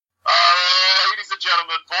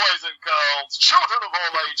gentlemen, boys and girls, children of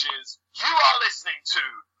all ages, you are listening to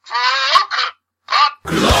Broken But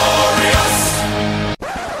Glorious!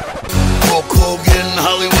 Hulk Hogan,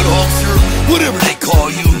 Hollywood Hulkster, whatever they call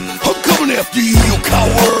you, I'm coming after you, you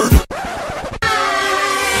coward!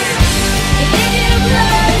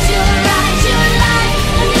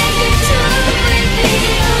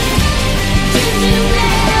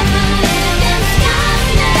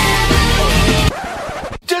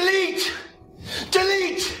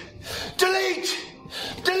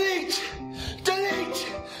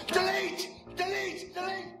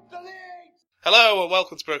 Hello and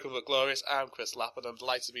welcome to Broken But Glorious. I'm Chris Lappin and I'm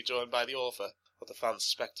delighted to be joined by the author of the Fan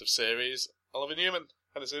Perspective series, Oliver Newman.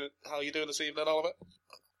 How are you doing this evening, Oliver?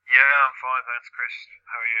 Yeah, I'm fine, thanks, Chris.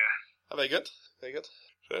 How are you? Very good, very good.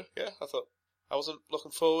 Sure, yeah, I wasn't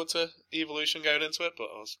looking forward to Evolution going into it,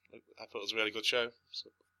 but I thought it was a really good show.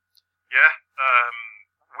 So. Yeah,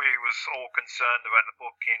 we was all concerned about the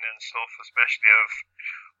booking and stuff, especially of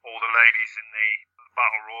all the ladies in the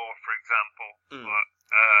Battle Royal, for example. But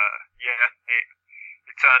yeah, it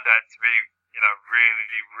turned out to be,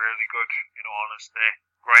 really, really good. In all honesty,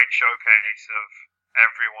 great showcase of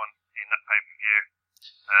everyone in that pay-per-view.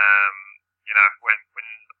 When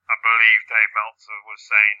I believe Dave Meltzer was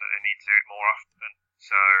saying that they need to do it more often.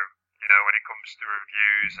 So, when it comes to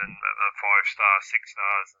reviews and 5 stars, 6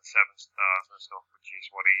 stars, and 7 stars and stuff, which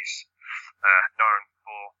is what he's known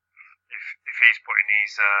for, if he's putting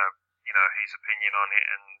his his opinion on it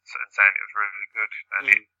and saying it was really good,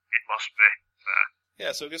 then it must be. So.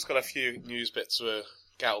 Yeah, so we've just got a few news bits to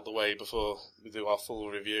get out of the way before we do our full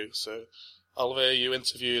review. So, Oliver, you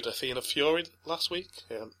interviewed Athena Fury last week.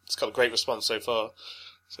 It's got a great response so far.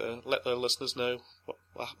 So let the listeners know what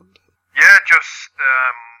happened. Yeah, just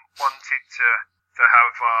wanted to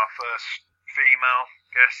have our first female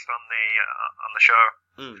guest on the show.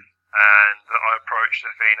 And I approached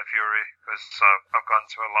Athena Fury because I've gone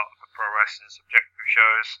to a lot of the pro wrestling subjective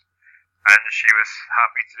shows, and she was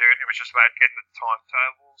happy to do it. It was just about getting the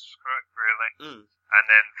timetables correct, really. And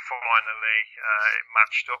then finally, it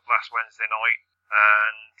matched up last Wednesday night,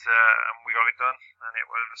 and we got it done. And it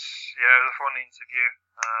was a fun interview.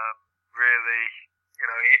 Really,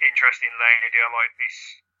 interesting lady. I like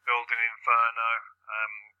this Building Inferno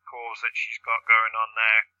cause that she's got going on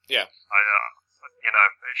there. Yeah.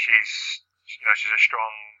 She's a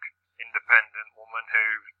strong, independent woman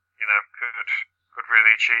who, could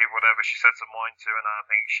really achieve whatever she sets her mind to, and I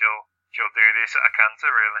think she'll do this at a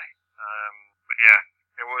canter, really. But yeah,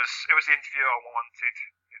 it was the interview I wanted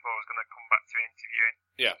if I was going to come back to interviewing.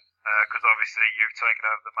 Yeah. Because obviously you've taken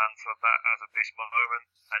over the mantle of that as of this moment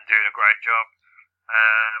and doing a great job.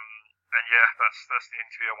 And yeah, that's the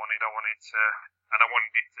interview I wanted. I wanted it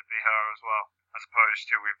to be her as well, as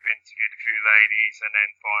opposed to we've interviewed a few ladies and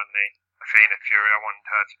then finally Athena Fury. I wanted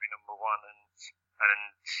her to be number one, and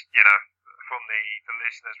from the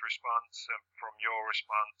listeners' response and from your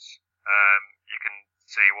response, you can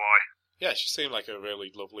see why. Yeah, she seemed like a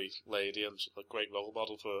really lovely lady and a great role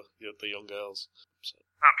model for the young girls. So.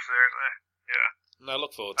 Absolutely, yeah. And I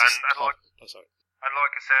look forward to... And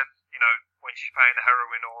like I said, when she's playing a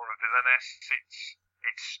heroine or a villainess,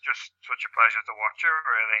 it's just such a pleasure to watch her,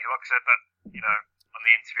 really. Like I said, that, on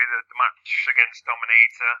the interview, the match against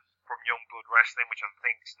Dominator from Youngblood Wrestling, which I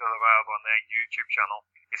think is still available on their YouTube channel,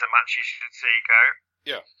 is a match you should seek out.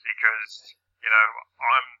 Yeah. Because,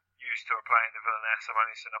 I'm used to her playing the villainess. I've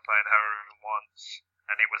only seen her play the heroine once,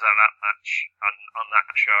 and it was at that match on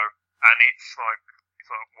that show. And it's like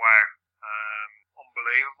wow,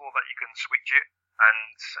 unbelievable that you can switch it.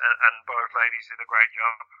 And both ladies did a great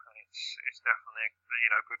job, and it's definitely a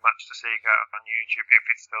good match to seek out on YouTube if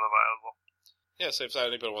it's still available. Yeah, so if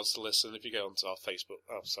anybody wants to listen, if you go onto our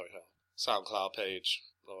our SoundCloud page,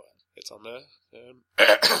 it's on there.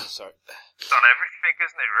 Sorry. It's on everything,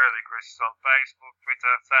 isn't it, really, Chris? It's on Facebook,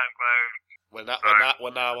 Twitter, SoundCloud.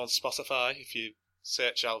 We're now on Spotify, if you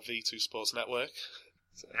search out V2 Sports Network.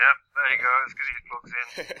 So. Yeah, there you go. It's because he plugs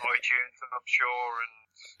in iTunes, I'm sure,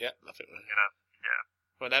 and... Yeah, I think yeah.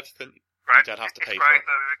 Well, everything great. You don't have to pay for. It's great,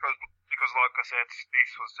 though, because, like I said,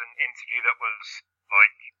 this was an interview that was,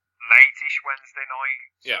 late-ish Wednesday night.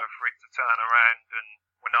 So for it to turn around, and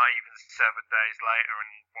we're not even 7 days later,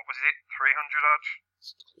 and what was it, 300-odd?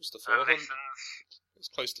 Close to 400. Listens. It's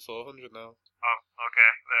close to 400 now. Oh,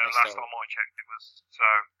 okay. Last time I checked, it was. So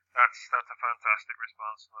that's a fantastic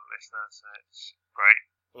response from the listeners, and it's great.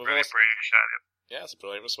 Really appreciate it. Yeah, it's a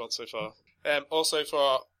brilliant response so far. Also, for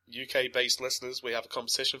our UK-based listeners, we have a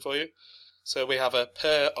competition for you. So we have a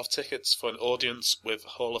pair of tickets for an audience with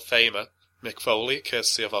Hall of Famer Mick Foley,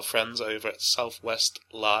 courtesy of our friends over at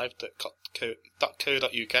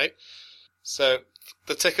southwestlive.co.uk. So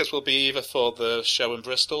the tickets will be either for the show in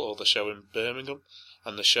Bristol or the show in Birmingham,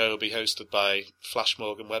 and the show will be hosted by Flash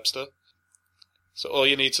Morgan Webster. So all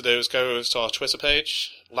you need to do is go over to our Twitter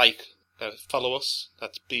page, follow us,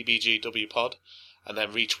 that's BBGWPod, and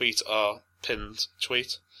then retweet our pinned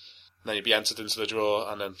tweet. And then you'll be entered into the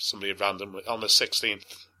draw, and then somebody randomly, on the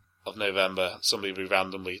 16th of November, somebody will be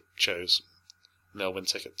randomly chose. And they'll win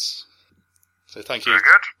tickets. So thank you. Very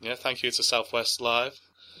good. Yeah, thank you to Southwest Live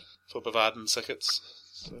for providing tickets.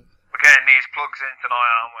 So. We're getting these plugs in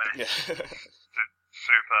tonight, aren't we? Yeah.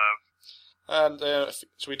 Superb. And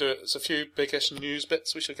should we do it? There's a few biggish news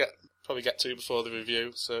bits we should probably get to before the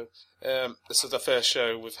review. So this is the first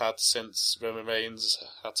show we've had since Roman Reigns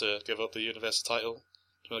had to give up the Universal title.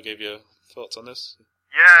 Do you want to give your thoughts on this?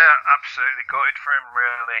 Yeah, absolutely gutted for him,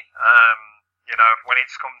 really. You know, when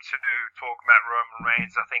it's come to talk about Roman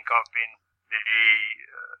Reigns, I think I've been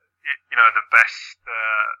the best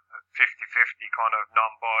 50-50 kind of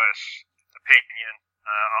non-biased opinion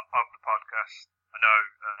of the podcast. I know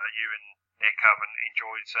you and Nick haven't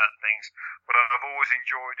enjoyed certain things, but I've always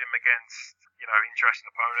enjoyed him against, interesting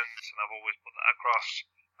opponents, and I've always put that across.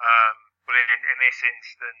 But in this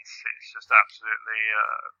instance, it's just absolutely,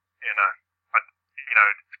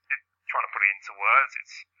 trying to put it into words,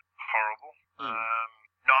 it's horrible.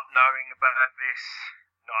 Not knowing about this,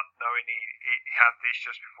 not knowing he had this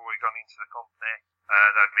just before he got into the company,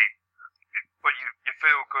 but you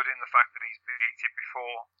feel good in the fact that he's beat it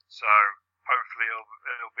before, so hopefully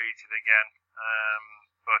he'll beat it again.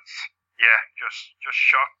 But yeah, just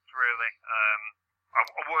shocked really.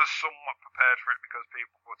 I was somewhat prepared for it because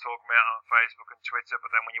people were talking about it on Facebook and Twitter,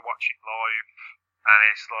 but then when you watch it live, and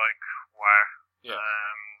it's like, wow. Yeah.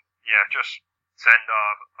 Just send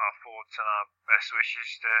our thoughts and our best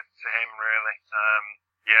wishes to him really.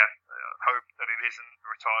 Hope that it isn't a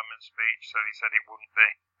retirement speech that he said it wouldn't be,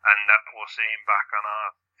 and that we'll see him back on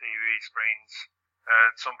our TV screens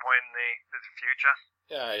at some point in the future.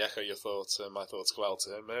 Yeah, I echo your thoughts. My thoughts go out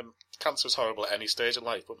to him. Cancer is horrible at any stage of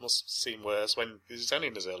life, but must seem worse when he's only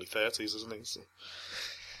in his early 30s, isn't he? So.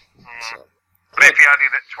 But if he had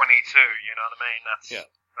it at 22, you know what I mean? That's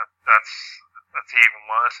even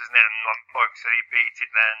worse, isn't it? And like I said, he beat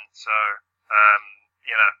it then, so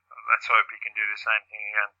let's hope he can do the same thing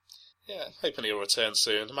again. Yeah, hoping he'll return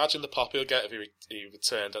soon. Imagine the pop he'll get if he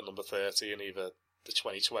returned at number 30 in either the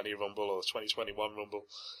 2020 Rumble or the 2021 Rumble.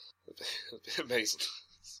 It'd be amazing.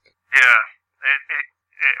 Yeah,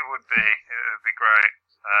 it would be. It would be great.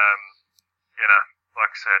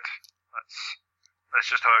 Like I said, let's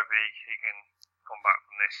just hope he can come back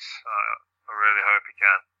from this. I really hope he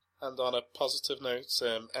can. And on a positive note,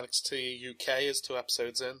 NXT UK is 2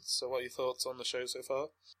 episodes in. So, what are your thoughts on the show so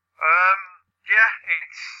far?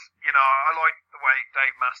 It's I like the way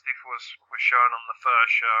Dave Mastiff was shown on the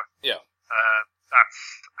first show. Yeah. That's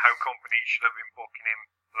how companies should have been booking him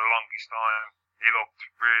for the longest time. He looked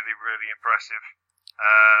really, really impressive.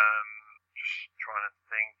 Just trying to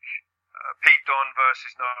think. Pete Dunne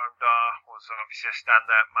versus Noam Dar was obviously a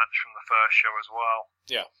standout match from the first show as well.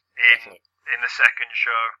 Yeah, in the second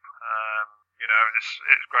show,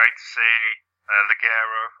 it's great to see Al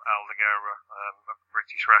Ligero, of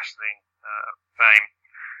British wrestling fame.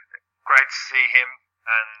 Great to see him,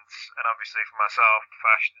 and obviously for myself,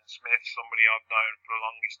 Ashton Smith, somebody I've known for the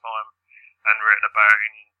longest time and written about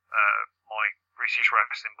in my British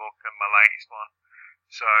wrestling book and my latest one.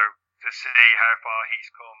 So to see how far he's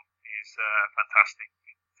come is fantastic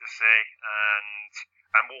to see,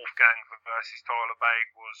 and Wolfgang versus Tyler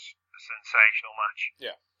Bate was a sensational match.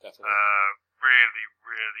 Yeah, definitely. Really,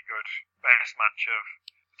 really good. Best match of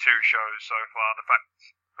 2 shows so far. The fact,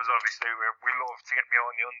 because obviously we love to get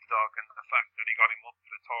behind the underdog, and the fact that he got him up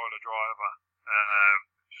for the Tyler Driver,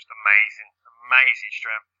 just amazing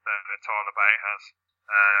strength that Tyler Bate has.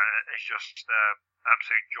 It's just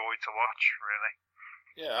absolute joy to watch, really.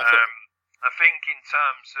 Yeah, I think in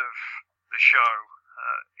terms of the show,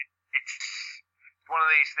 it's one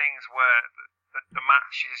of these things where the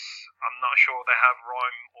matches, I'm not sure they have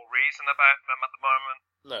rhyme or reason about them at the moment.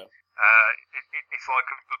 No. It's like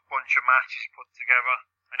a bunch of matches put together,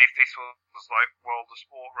 and if this was like World of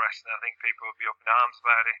Sport Wrestling, I think people would be up in arms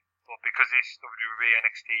about it. But because it's WWE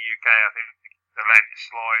NXT UK, I think they let it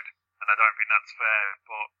slide, and I don't think that's fair.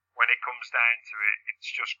 But when it comes down to it, it's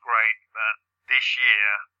just great that this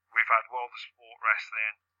year we've had World of Sport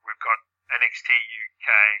Wrestling, we've got NXT UK,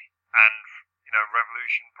 and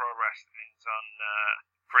Revolution Pro Wrestling's on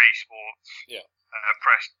Free Sports. Yeah.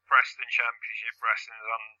 Preston Championship Wrestling's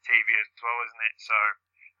on TV as well, isn't it? So,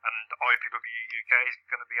 and IPW UK is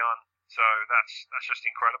going to be on. So that's just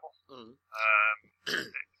incredible.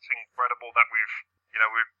 It's incredible that we've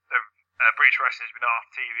wrestling's been off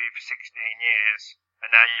TV for 16 years, and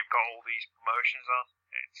now you've got all these promotions on.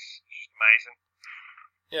 It's just amazing.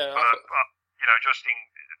 Yeah, But you know, just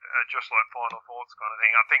like final thoughts kind of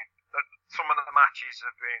thing. I think that some of the matches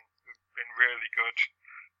have been really good.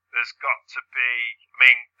 There's got to be,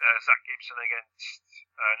 Zach Gibson against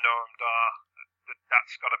Noam Dar.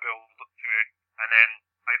 That's got to build up to it, and then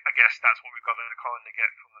I guess that's what we've got to kind of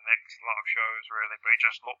get from the next lot of shows, really. But it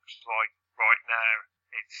just looks like right now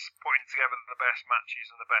it's putting together the best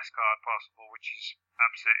matches and the best card possible, which is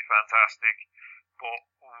absolutely fantastic. But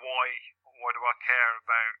why do I care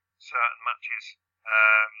about certain matches?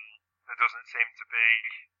 There doesn't seem to be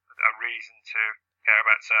a reason to care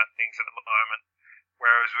about certain things at the moment.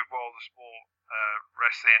 Whereas with World of Sport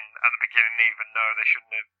wrestling at the beginning, even though they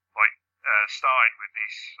shouldn't have started with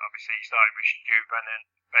this, obviously he started with Stu Bennett.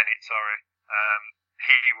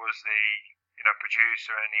 He was the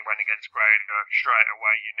producer, and he went against Grader straight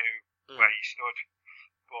away. You knew where he stood.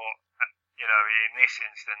 But in this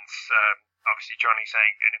instance, obviously Johnny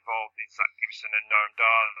Saint getting involved in Zach Gibson and Noam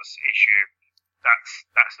Dar's issue.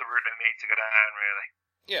 That's the route they need to go down, really.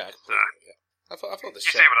 Yeah, I thought this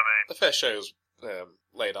you see what I mean? The first show was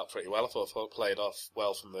laid out pretty well. I thought it played off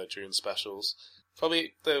well from the June specials.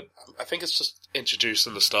 Probably I think it's just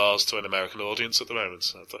introducing the stars to an American audience at the moment.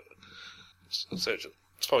 So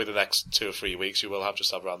it's probably the next 2 or 3 weeks you will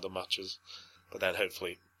just have random matches, but then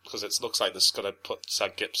hopefully, because it looks like this is going to put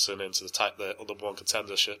Zach Gibson into the number one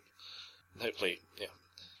contendership, and hopefully,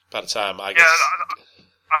 by the time I guess.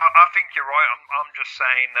 I think you're right. I'm just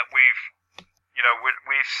saying that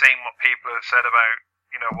we've seen what people have said about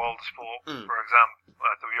World of Sport, for example,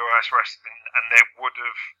 WRS Wrestling, and they would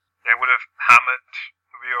have hammered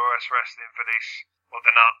WRS Wrestling for this, but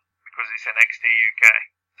they're not, because it's NXT UK.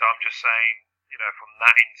 So I'm just saying, from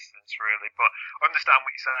that instance, really. But I understand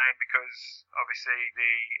what you're saying, because obviously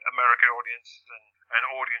the American audience and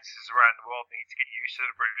audiences around the world need to get used to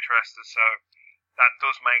the British wrestlers, so that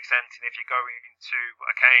does make sense. And if you're going into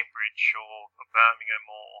a Cambridge or a Birmingham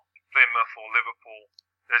or Plymouth or Liverpool,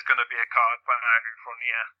 there's going to be a card put out in front of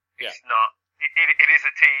you. It's not. It is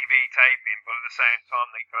a TV taping, but at the same time,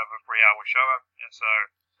 they could have a 3-hour show. And so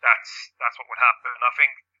that's what would happen. I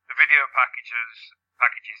think the video packages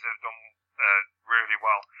have done really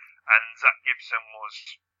well, and Zach Gibson was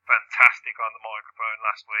fantastic on the microphone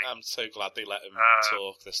last week. I'm so glad they let him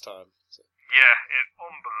talk this time. So. Yeah,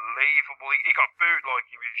 unbelievable. He got booed like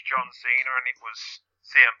he was John Cena, and it was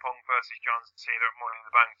CM Punk versus John Cena at Money in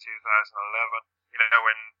the Bank 2011.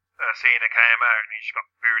 When Cena came out and he just got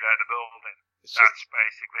booed out of the building. That's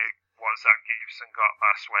basically what Zach Gibson got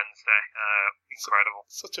last Wednesday. Incredible.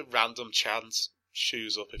 Such a random chant.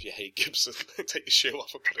 Shoes up if you hate Gibson. Take your shoe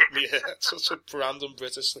off and put it in the air. Such a random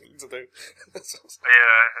British thing to do. Yeah,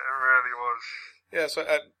 it really was. Yeah,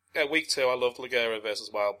 so week 2, I loved Ligero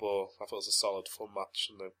versus Wild Boar. I thought it was a solid, fun match,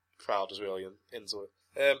 and the crowd was really into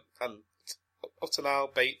it. And up to now,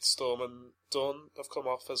 Bates, Storm, and Dunn have come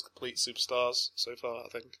off as complete superstars so far, I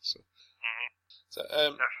think. So,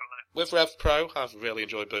 Definitely. With Rev Pro, I've really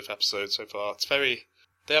enjoyed both episodes so far. It's very.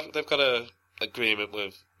 They've got a agreement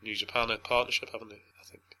with New Japan, a partnership, haven't they? I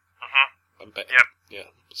think. Yeah.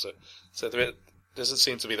 So there doesn't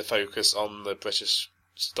seem to be the focus on the British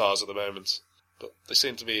stars at the moment, but they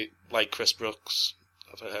seem to be like Chris Brooks.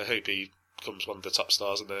 I hope he becomes one of the top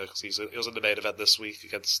stars in there, because he was in the main event this week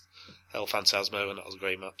against El Phantasmo, and that was a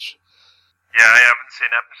great match. Yeah, I haven't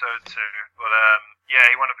seen episode 2, but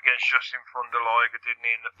he went up against Justin Thunder Liger, didn't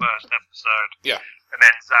he, in the first episode? Yeah. And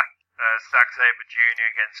then Zack Sabre Jr.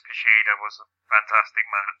 against Kushida was a fantastic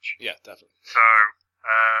match. Yeah, definitely. So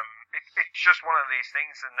it's just one of these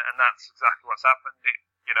things, and that's exactly what's happened.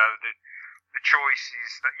 The choices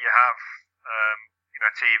that you have,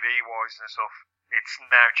 TV-wise and stuff, it's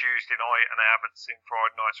now Tuesday night, and I haven't seen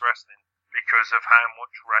Friday night's wrestling because of how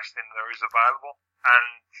much wrestling there is available.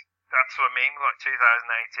 And that's what I mean, like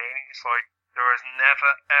 2018, it's like there has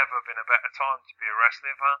never, ever been a better time to be a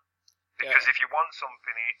wrestling fan. Because if you want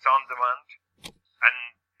something, it's on demand, and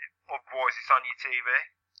otherwise it's on your TV.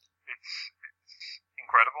 It's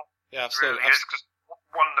incredible. Yeah, it really is, because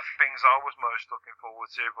one of the things I was most looking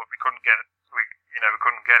forward to, but we couldn't get it,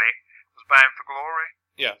 was Bound for Glory.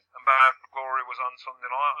 Yeah. And Bound for Glory was on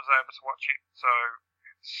Sunday night. I was able to watch it, so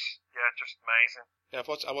it's just amazing. Yeah,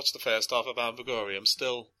 I watched the first half of Bound for Glory. I'm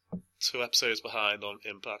still 2 episodes behind on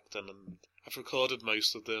Impact, and I've recorded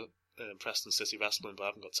most of the Preston City Wrestling, but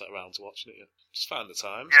I haven't got around to watching it yet. Just found the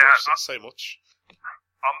time. Yeah, so much.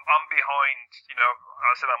 I'm behind.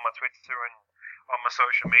 I said on my Twitter and on my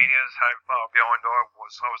social medias how far behind I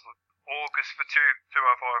was. I was August for 205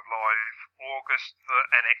 Live, August for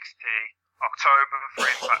NXT, October for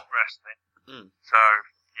Impact Wrestling. So,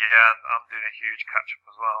 yeah, I'm doing a huge catch-up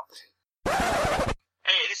as well.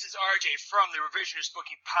 Hey, this is RJ from the Revisionist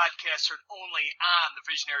Booking Podcast, heard only on the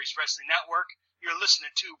Visionaries Wrestling Network. You're listening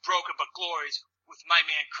to Broken But Glorious with my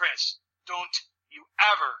man Chris. Don't you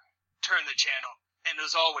ever turn the channel. And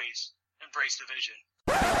as always, embrace the vision.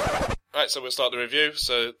 Right, so we'll start the review.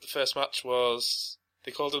 So the first match was,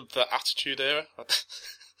 they called them the Attitude Era.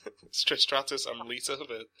 Trish Stratus and Lita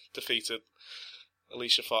defeated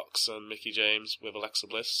Alicia Fox and Mickie James with Alexa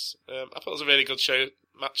Bliss. I thought it was a really good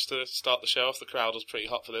match to start the show off. The crowd was pretty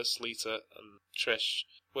hot for this. Lita and Trish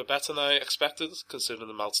were better than I expected, considering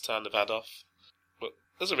the amount of time they've had off. But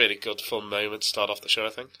it was a really good, fun moment to start off the show,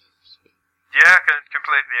 I think. Yeah, I can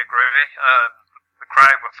completely agree. The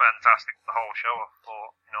crowd were fantastic the whole show, I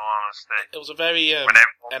thought, in all honesty. It was a very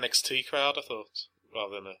NXT crowd, I thought,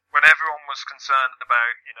 rather than when everyone was concerned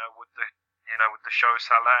about, would the show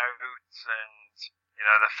sell out, and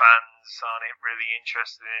the fans aren't really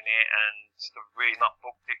interested in it, and we've not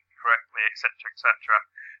booked it correctly, etc., etc.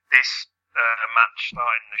 This match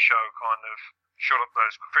starting the show kind of shut up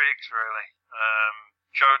those critics, really.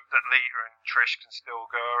 Showed that Lita and Trish can still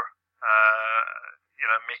go.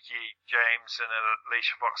 Mickie James and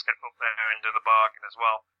Alicia Fox get up there into the bargain as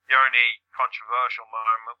well. The only controversial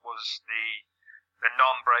moment was the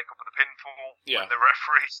non-breakup of the pinfall when the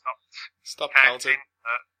referee stopped counting.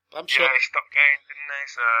 I'm sure. Yeah, he stopped counting, didn't they?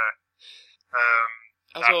 So,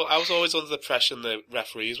 I was always under the impression the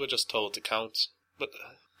referees were just told to count. But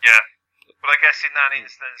I guess in that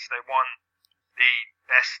instance they want the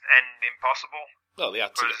best ending possible. Well, they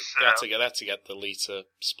had to get the Lita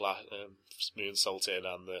splat, moonsault in,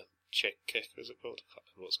 and the chick kick. Was it called? I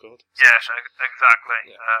can't remember what it's called. Yeah,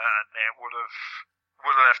 exactly. Yeah. And it would have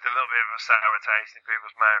left a little bit of a sour taste in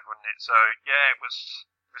people's mouth, wouldn't it? So yeah, it was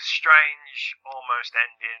a strange, almost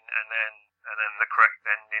ending, and then the correct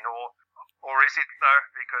ending, or is it though?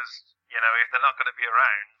 Because if they're not going to be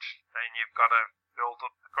around, then you've got to build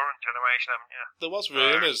up the current generation, haven't you? There was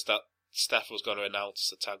rumours that Steph was going to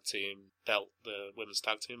announce the tag team belt, the women's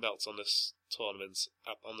tag team belts on this tournament,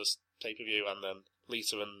 on this pay-per-view, and then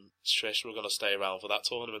Lita and Trish were going to stay around for that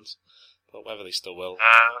tournament. But whether they still will.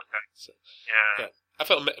 Okay. So, yeah. I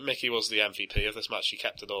felt Mickie was the MVP of this match. She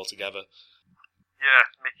kept it all together. Yeah,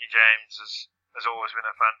 Mickie James has always been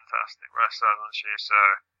a fantastic wrestler, hasn't she? So,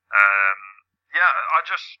 I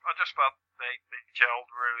just felt they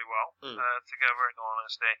gelled really well together, in all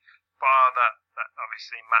honesty. Bar that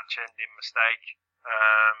obviously match-ending mistake,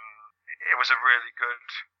 it was a really good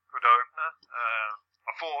opener.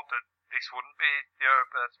 I thought that this wouldn't be the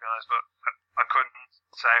opener, to be honest, but I couldn't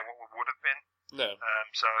say what it would have been. No.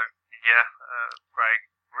 Great.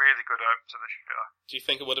 Really good opener to the show. Do you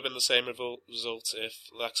think it would have been the same result if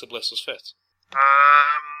Alexa Bliss was fit?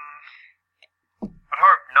 I'd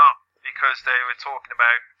hope not, because they were talking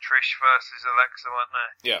about Trish versus Alexa, weren't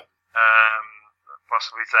they? Yeah.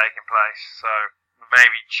 Possibly taking place, so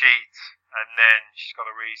maybe cheat, and then she's got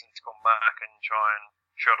a reason to come back and try and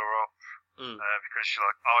shut her up, because she's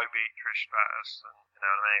like, I beat Trish Stratus, and you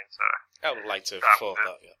know what I mean. So I would like to have thought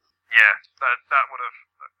that, yeah. Yeah, that would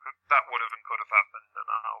have and could have happened, and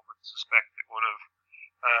I would suspect it would have.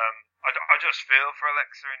 I just feel for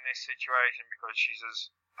Alexa in this situation, because she's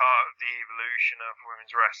as part of the evolution of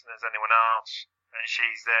women's wrestling as anyone else, and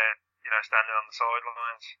she's there, standing on the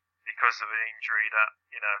sidelines because of an injury that,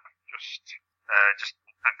 just an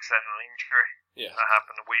accidental injury that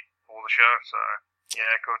happened a week before the show. So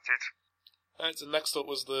yeah, gutted. Alright, so next up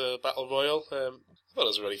was the Battle Royal. I thought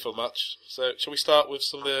it was a really fun match. So, shall we start with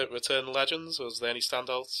some of the return legends? Was there any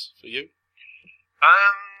standouts for you?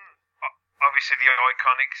 Obviously the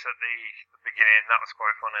Iconics at the beginning. That was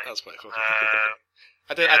quite funny. That was quite funny.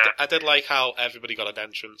 I did like how everybody got an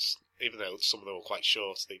entrance, even though some of them were quite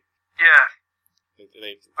short. They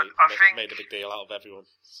made a big deal out of everyone.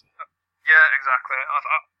 So. Yeah, exactly.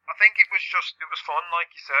 I think it was fun,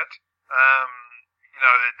 like you said.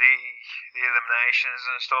 The eliminations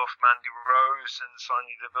and stuff. Mandy Rose and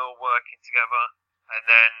Sonya Deville working together, and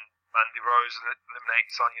then Mandy Rose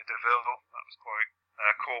eliminating Sonya Deville. That was quite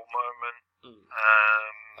a cool moment.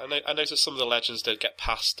 I noticed some of the legends did get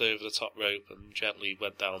passed over the top rope and gently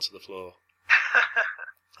went down to the floor.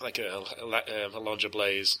 Like Alundra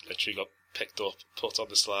Blaze literally got picked up, put on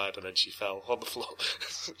the slide, and then she fell on the floor.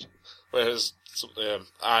 Whereas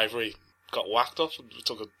Ivory got whacked off and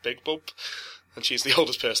took a big bump, and she's the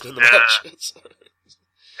oldest person in the match. So.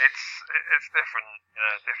 It's different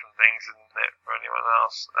things, isn't it, for anyone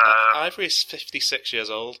else? Ivory is 56 years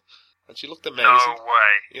old, and she looked amazing. No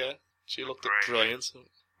way. Yeah, she looked brilliant.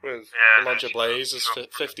 Whereas Alundra Blaze is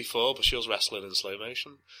 54, but she was wrestling in slow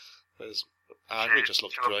motion. Whereas Ivory just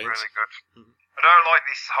looked brilliant. Really good. Mm-hmm. I don't like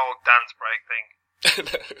this whole dance break thing.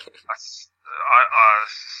 That's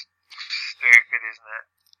stupid, isn't it?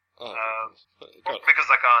 Because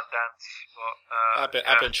I can't dance. But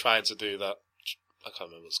I've been trying to do that. I can't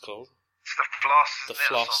remember what it's called. It's the floss, isn't the it,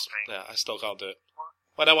 floss. Or something? Yeah, I still can't do it.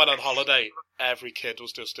 When I went on holiday, every kid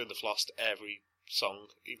was just doing the floss to every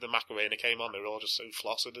song. Even the Macarena came on, they were all just so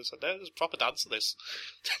flossed. I said, there's a proper dance to this.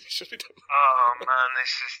 It should be done. Oh man,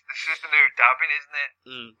 this is the new dabbing, isn't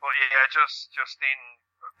it? But yeah, just in,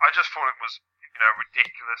 I just thought it was,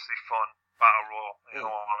 ridiculously fun battle royal. In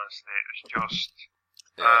all honesty, it was just.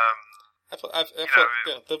 I thought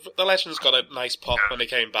the Legends got a nice pop when they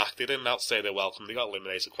came back. They didn't outstay their welcome. They got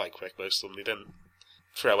eliminated quite quick, most of them. They didn't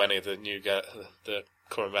throw any of the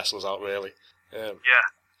current wrestlers out, really. Yeah.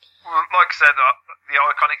 Well, like I said, the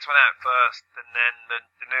Iconics went out first, and then the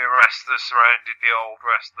new wrestlers surrounded the older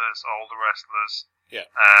wrestlers. Yeah.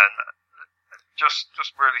 And just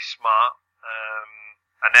really smart.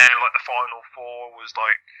 And then, like, the final four was,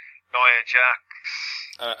 like, Nia Jax,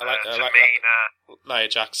 Tamina. Nia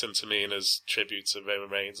Jax and Tamina's tribute to Roman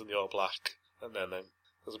Reigns and the All Black. And then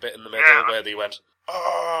there's a bit in the middle where they went,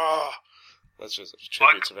 "Ah!" That's just a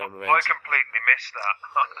tribute to Roman Reigns. I completely missed that.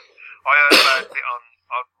 I heard about it on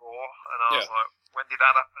Raw, and I was like, when did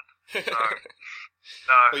that happen?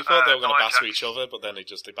 No, we thought they were going to batter each other, but then they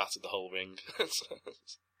battered the whole ring.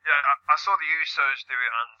 Yeah, I saw the Usos do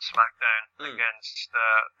it on SmackDown against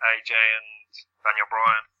AJ and Daniel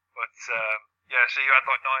Bryan. But, so you had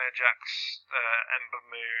like Nia Jax, Ember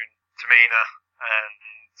Moon, Tamina,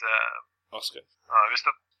 and Asuka. Oh, it was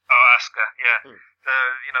Asuka, yeah.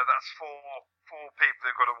 That's four people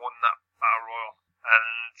who could have won that Battle Royal.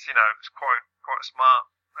 And, it's quite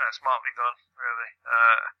smartly done, really.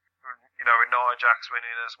 With Nia Jax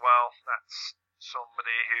winning as well, that's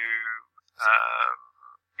somebody who,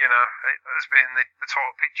 has been in the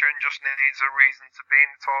title picture and just needs a reason to be in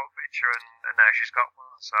the title picture, and now she's got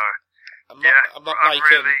one. So I'm not liking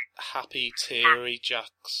really happy, teary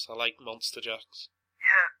Jax. I like Monster Jax.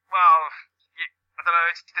 Yeah, well, I don't know.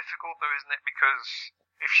 It's difficult though, isn't it? Because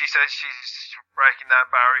if she says she's breaking down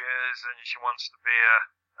barriers and she wants to be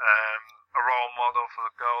a role model for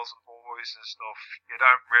the girls and boys and stuff, you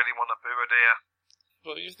don't really want to boo her, do you?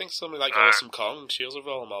 Well, you think somebing like Awesome Kong, she was a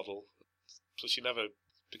role model, so she never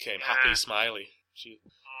became happy, smiley. It's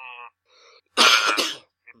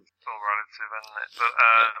all relative, isn't it? But,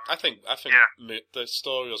 I think the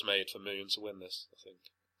story was made for Moon to win this. I think,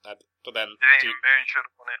 but then you think Moon should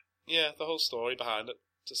have won it? Yeah, the whole story behind it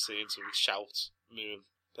just seemed to shout Moon.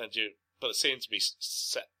 But it seemed to be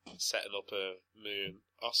setting up a Moon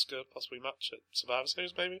Oscar possibly match at Survivor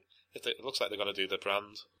Series, maybe. It looks like they're going to do the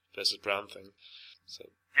brand versus brand thing. So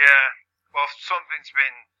yeah, well, something's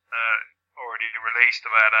been already released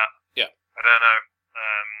about that. Yeah. I don't know.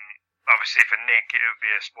 Obviously for Nick it would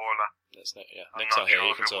be a spoiler. Nick's not here. Sure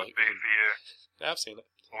you can talk. It would be for you. Yeah, I've seen it.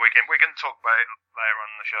 Well, we can talk about it later on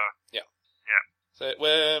in the show. Yeah. Yeah. So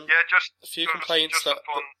just a few complaints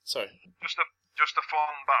just a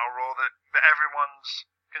fun battle royal that everyone's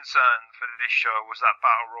concern for this show was that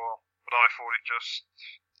battle royal, but I thought it just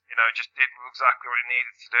did exactly what it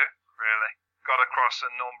needed to do. Really got across a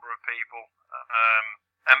number of people.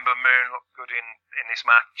 Ember Moon looked good in this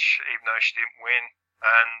match, even though she didn't win.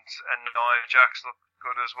 And Nia Jax looked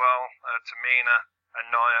good as well. Tamina and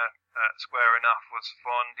Nia squaring off was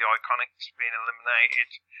fun. The Iconics being eliminated.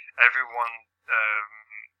 Everyone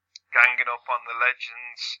ganging up on the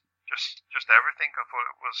Legends. Just everything. I thought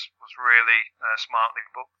it was really smartly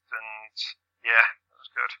booked, and yeah, it was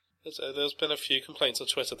good. There's been a few complaints on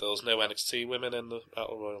Twitter that there was no NXT women in the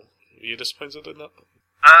Battle Royal. Are you disappointed in that?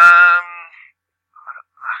 I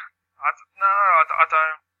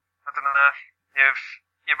don't know.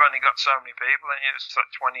 You've only got so many people, and it's like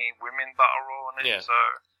 20 women battle royal, isn't it? Yeah. So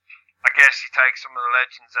I guess you take some of the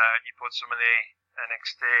Legends out, and you put some of the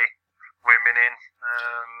NXT women in.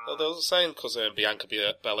 Well, they were saying because Bianca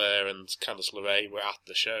Belair and Candice LeRae were at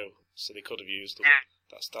the show, so they could have used them. Yeah.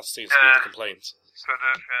 That seems to be the complaint. Could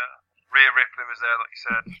have, yeah. Rhea Ripley was there, like you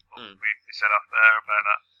said. We said off there about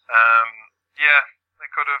that. Yeah, they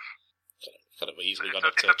could have. Could have easily gone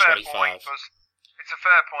up to 25. It's a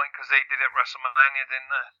fair point because they did it at WrestleMania,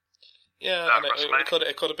 didn't they? Yeah, and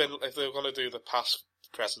it could have been, if they were going to do the past,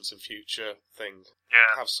 present, and future thing,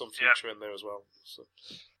 have some future in there as well. So.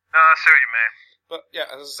 No, I see what you mean. But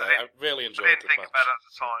yeah, as I say, I really enjoyed the match. I didn't think about it at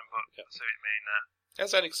the time, but I see what you mean now.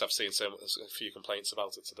 It's only because I've seen a few complaints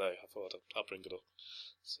about it today. I thought I'll bring it up.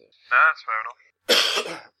 So. No, that's fair enough.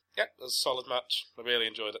 Yeah, it was a solid match. I really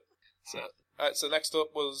enjoyed it. So next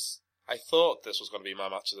up was I thought this was going to be my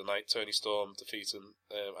match of the night. Toni Storm defeating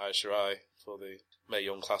Io Shirai for the Mae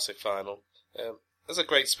Young Classic final. It was a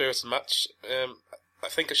great spirited match. I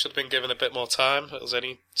think it should have been given a bit more time. It was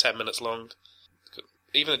only 10 minutes long.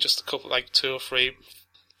 Even just a couple, like 2 or 3,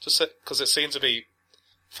 just because it seemed to be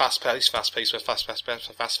fast paced, where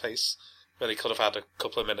they could have had a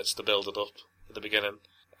couple of minutes to build it up at the beginning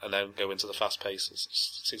and then go into the fast pace. It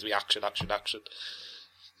seems to be action. But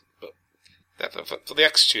the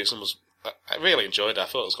execution was, I really enjoyed it. I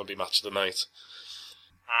thought it was going to be match of the night.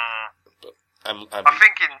 But I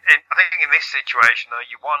think in this situation though,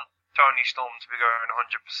 you want Toni Storm to be going 100%,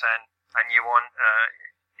 and you want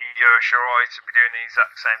Io Shirai to be doing the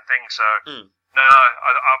exact same thing. So no,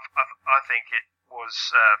 I think it was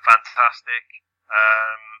fantastic.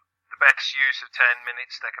 The best use of 10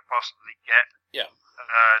 minutes they could possibly get. Yeah.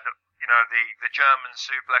 The German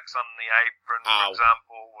suplex on the apron, for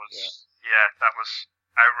example, was that was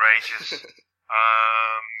outrageous.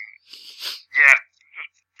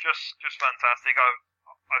 Just fantastic.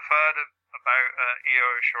 I've heard about Io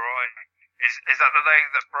Shirai. Is that the lady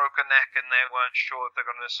that broke her neck and they weren't sure if they're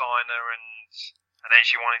going to sign her, and then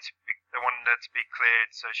they wanted her to be cleared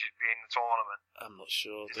so she'd be in the tournament? I'm not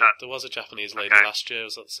sure. There was a Japanese lady last year.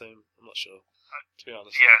 Was that the same? I'm not sure. To be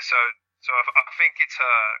honest. Yeah. So I think it's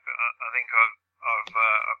her. I think I've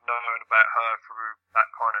known about her through that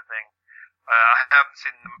kind of thing. I haven't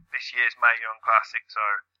seen this year's Mae Young Classic, so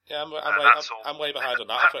yeah, I'm way behind on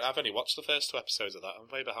that. I've only watched the first 2 episodes of that. I'm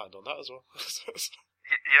way behind on that as well.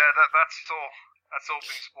 Yeah, that's all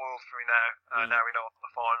been spoiled for me now. Now we know what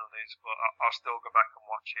the final is, but I'll still go back and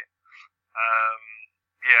watch it.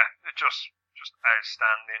 Just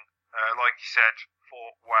outstanding. Like you said,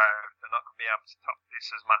 thought, wow, they're not going to be able to top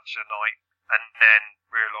this as match of the night, and then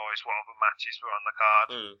realise what other matches were on the card.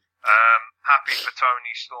 Happy for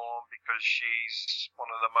Toni Storm because she's one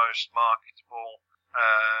of the most marketable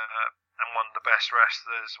and one of the best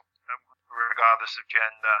wrestlers, regardless of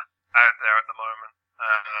gender, out there at the moment.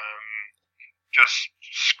 Just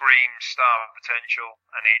screams star potential,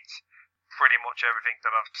 and it's pretty much everything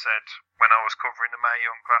that I've said when I was covering the Mae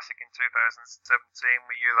Young Classic in 2017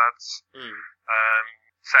 with you lads,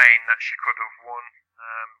 saying that she could have won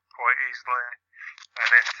quite easily, and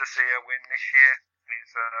then to see her win this year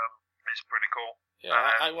is pretty cool.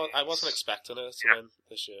 Yeah, I wasn't expecting her to win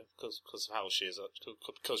this year because of how she is,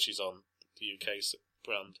 because she's on the UK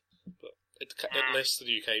brand, but it lists the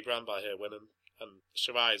UK brand by her winning. And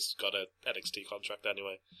Shirai's got a NXT contract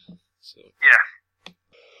anyway. So yeah.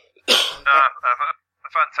 A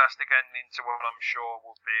fantastic ending to what I'm sure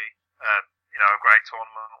will be, a great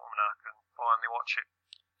tournament when I can finally watch it.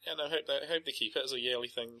 Yeah, no, I hope they keep it as a yearly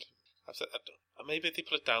thing. Maybe they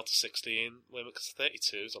put it down to 16 women, because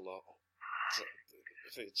 32 is a lot.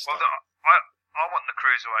 I want the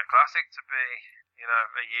Cruiserweight Classic to be,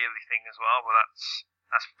 a yearly thing as well, but that's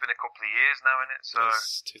been a couple of years now, isn't it? So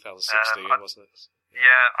it's 2016, wasn't it?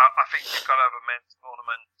 Yeah, I think you've got to have a men's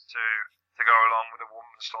tournament to go along with a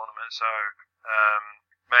women's tournament. So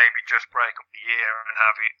maybe just break up the year and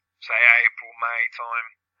have it, say, April, May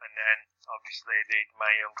time, and then obviously the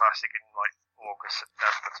Mae Young Classic in like August,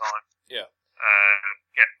 September time. Yeah.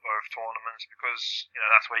 Get both tournaments because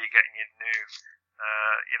that's where you're getting your new,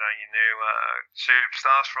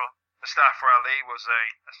 superstars from. Mustafa Ali was a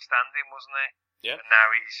stand-in, wasn't he? Yeah. And now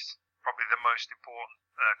he's probably the most important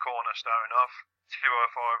cornerstone of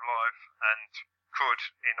 205 Live, and could,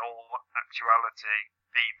 in all actuality,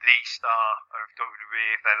 be the star of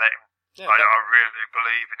WWE if they let him. Yeah, I really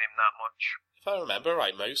believe in him that much. If I remember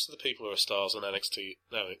right, most of the people who were stars on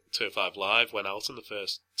 205 Live went out in the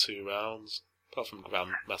first 2 rounds, apart from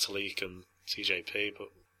Gran Metalik and TJP, but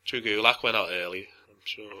Drew Gulak went out early, I'm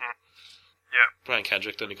sure. Yeah. Brian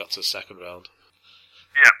Kendrick only got to the 2nd round.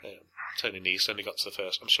 Yeah. Tony Nese only got to the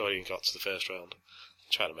first. I'm sure he got to the 1st round.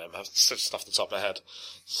 I'm trying to remember. I've just off the top of my head.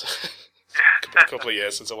 It's been a couple of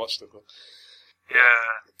years since I watched it.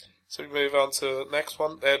 Yeah. So we move on to the next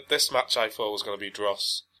one. This match I thought was going to be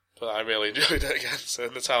dross, but I really enjoyed it again. So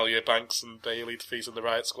Natalia, Banks and Bayley defeating the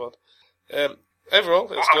Riot Squad.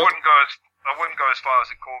 Overall, it was good. I wouldn't go as far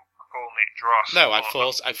as calling it dross. No, I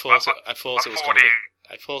thought it was going to be.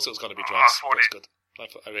 I thought it was going to be dross. It was good.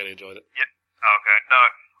 I really enjoyed it. Yeah. Okay. No,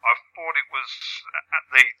 I thought it was at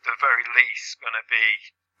the very least going to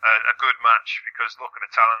be a good match, because look at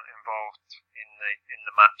the talent involved in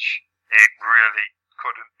the match. It really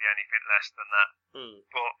couldn't be anything less than that.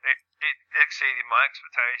 But it exceeded my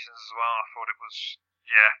expectations as well. I thought it was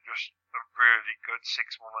just a really good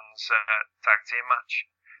 6-women's tag team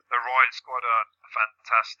match. The Riot Squad are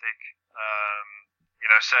fantastic.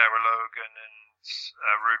 Sarah Logan and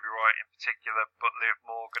Ruby Riott in particular, but Liv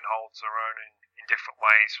Morgan holds her own in different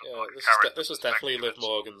ways. Yeah, this was definitely Liv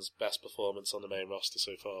Morgan's best performance on the main roster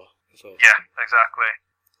so far. Yeah, exactly.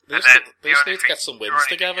 They just need to get some wins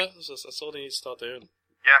together. That's all they need to start doing.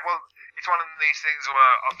 Yeah, well, it's one of these things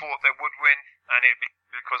where I thought they would win, and it'd be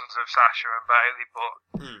because of Sasha and Bayley, but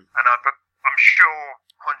I'm sure,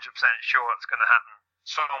 100% sure it's going to happen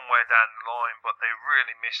somewhere down the line, but they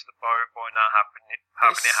really missed the boat by not having it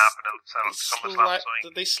happen at SummerSlam.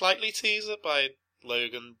 Did they slightly tease it by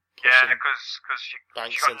Logan pushing because she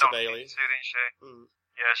Banks got into knocked Bayley? into, didn't she?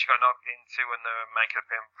 Yeah, she got knocked into when they were making a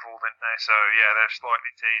pinfall, didn't they? So, yeah, they've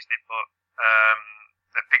slightly teased it, but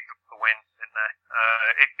they picked up the win, didn't they?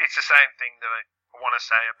 It's the same thing that I want to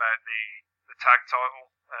say about the tag title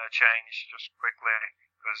change, just quickly,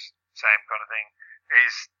 because same kind of thing,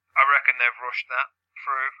 is I reckon they've rushed that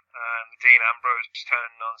through. Dean Ambrose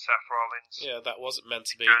turning on Seth Rollins. Yeah, that wasn't meant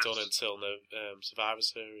to be done until Survivor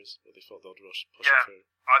Series, but they thought they'd push it through.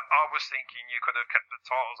 I was thinking you could have kept the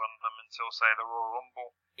titles on them until, say, the Royal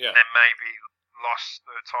Rumble, and then maybe lost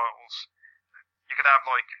the titles. You could have,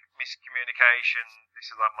 like, miscommunication,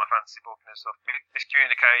 this is like my fantasy booking and stuff,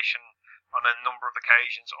 miscommunication on a number of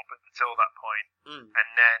occasions up until that point, and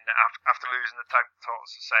then after losing the tag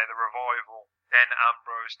titles to, say, the Revival, then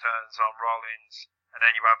Ambrose turns on Rollins, and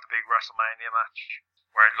then you have the big WrestleMania match,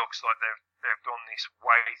 where it looks like they've done this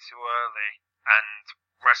way too early, and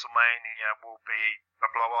WrestleMania will be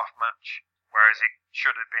a blow-off match, whereas it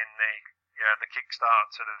should have been the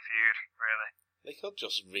kickstart to the feud, really. They could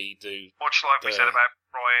just redo, much like we said about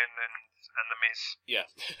Bryan and The Miz. Yeah.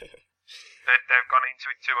 They've gone into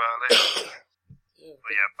it too early. But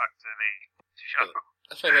yeah, back to the show.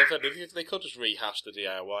 If they could just rehash the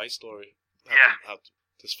DIY story. Have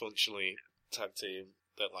dysfunctionally tag team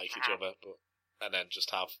that like each other, and then just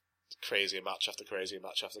have crazy match after crazy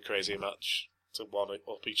match after crazy match to one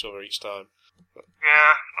up each other each time.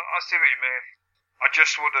 Yeah, I see what you mean. I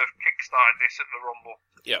just would have kickstarted this at the Rumble.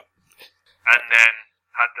 Yeah. And then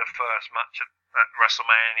had the first match at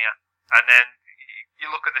WrestleMania. And then you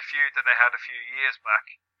look at the feud that they had a few years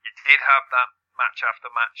back, you did have that match after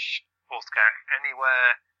match, Falls Count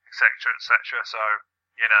Anywhere, etc., etc. So,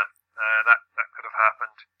 that could have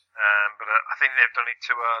happened. But I think they've done it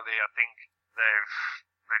too early. I think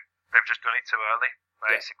they've just done it too early,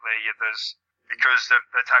 basically. Yeah. Because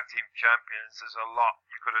the tag team champions, there's a lot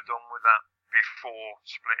you could have done with that before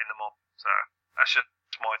splitting them up. So, that's just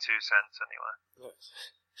my 2 cents anyway.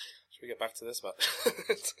 Should we get back to this match?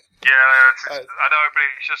 I know, but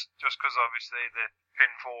it's just because obviously the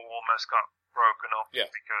pinfall almost got broken up.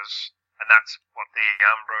 Yeah. And that's what the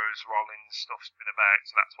Ambrose Rollins stuff's been about.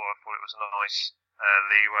 So that's why I thought it was a nice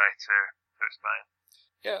leeway to explain.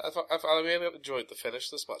 Yeah, I really enjoyed the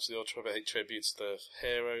finish this match. The Ultra paid tribute to the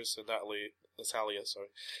heroes, so Natalia,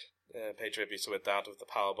 paid tribute to her dad with the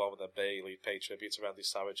powerbomb, and then Bayley paid tribute to Randy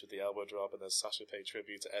Savage with the elbow drop, and then Sasha paid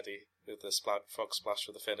tribute to Eddie with the frog splash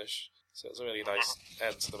for the finish. So it was a really nice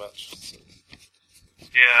end to the match. So.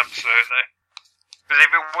 Yeah, absolutely. Because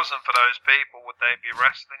if it wasn't for those people, would they be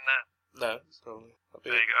wrestling now? No, probably.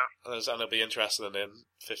 There you go. And it'll be interesting in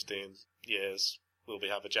 15 years. Will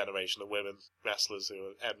we have a generation of women wrestlers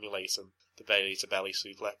who are emulating the Bayley to belly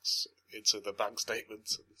suplex into the bank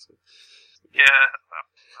statement? Yeah,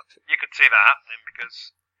 you could see that happening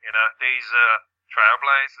because, these are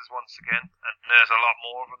trailblazers once again, and there's a lot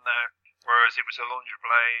more of them now. Whereas it was a Alundra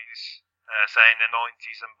Blaze, say in the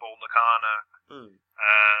 90s, and Bull Nakano.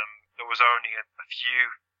 There was only a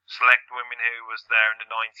few select women who was there in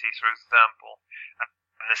the 90s, for example,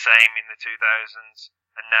 and the same in the 2000s.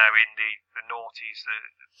 And now in the noughties, the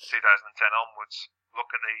 2010 onwards,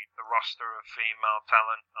 look at the roster of female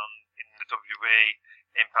talent in the WWE,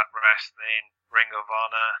 Impact Wrestling, Ring of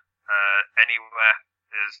Honor, anywhere.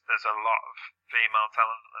 There's a lot of female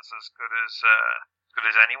talent that's as good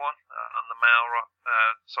as anyone on the male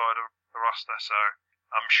side of the roster. So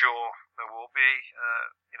I'm sure there will be,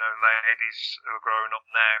 ladies who are growing up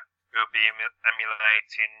now who will be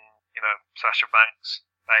emulating, Sasha Banks,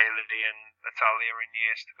 Bayley and Natalia in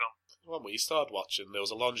years to come. When we started watching, there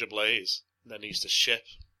was Alundra Blaze, and then he used to ship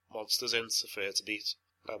monsters in for her to beat.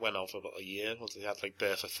 That went on for about a year. They had like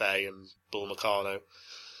Bertha Faye and Bull Nakano,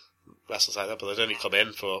 wrestlers like that, but they'd only come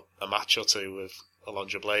in for a match or two with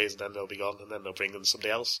Alundra Blaze, and then they'll be gone, and then they'll bring in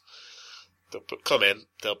somebody else. They'll come in,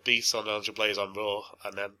 they'll beat Alundra Blaze on Raw,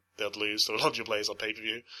 and then they'll lose to Alundra Blaze on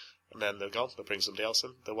pay-per-view, and then they're gone. They'll bring somebody else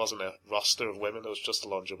in. There wasn't a roster of women, there was just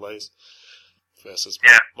Alundra Blaze versus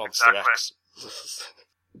Monster exactly. X.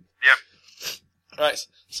 Yep. Right,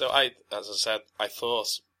 so as I said, I thought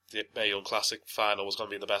the Mae Young Classic final was going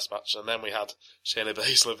to be the best match, and then we had Shayna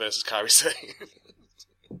Baszler versus Kairi Sane.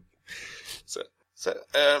 so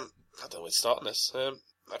I don't know where to start on this.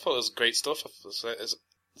 I thought it was great stuff. It's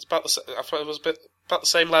about I thought it was about the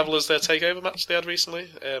same level as their takeover match they had recently.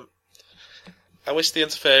 I wish the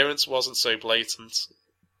interference wasn't so blatant,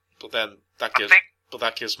 but then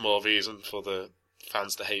that gives more reason for the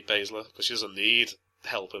fans to hate Baszler, because she doesn't need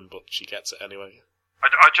helping, but she gets it anyway.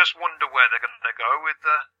 I just wonder where they're going to go with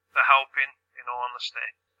the helping, in all honesty.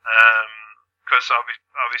 Because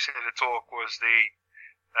obviously the talk was the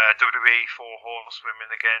WWE 4 Horsewomen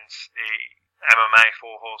against the MMA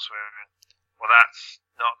 4 Horsewomen. Well, that's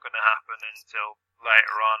not going to happen until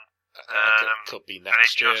later on. Could be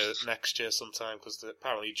next year sometime, because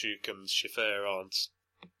apparently Duke and Shafir aren't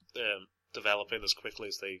developing as quickly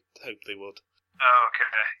as they hoped they would. Oh, okay.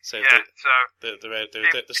 So yeah,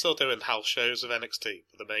 they're still doing house shows of NXT,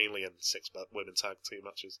 but they're mainly in 6 women tag team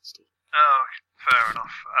matches and stuff. Oh, fair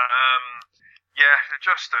enough. Yeah,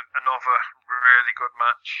 just another really good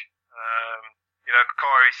match.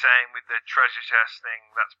 Kairi saying with the treasure chest thing,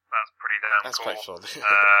 that's pretty damn that's cool. That's quite fun.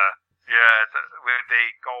 Yeah, with the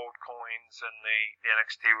gold coins and the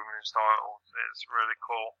NXT Women's title, it's really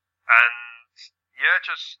cool. And yeah,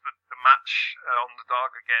 just the match,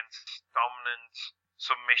 Underdog against Dominant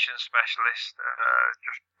Submission Specialist,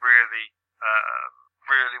 just really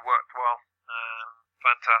worked well.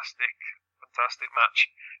 Fantastic match.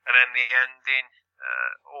 And then the ending,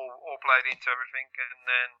 all played into everything. And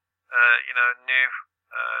then, new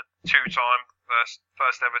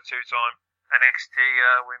first ever two-time NXT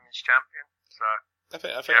Women's Champion. So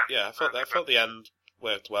I thought the end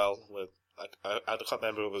worked well. I can't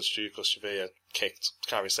remember if it was Duke or Shavir kicked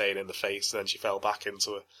Kairi Sane in the face, and then she fell back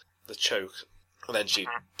into the choke, and then she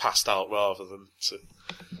passed out rather than so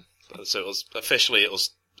it was officially it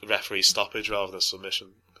was referee stoppage rather than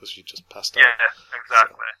submission, because she just passed out. Yeah,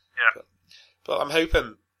 exactly. So, but I'm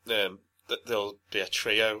hoping that there'll be a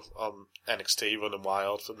trio on NXT running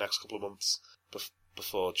wild for the next couple of months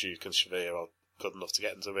before Duke and Shavir are good enough to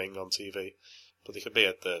get into the ring on TV. But they could be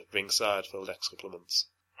at the ringside for the next couple of months.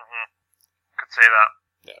 Could see that.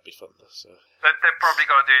 Yeah, it'd be fun. So. They've probably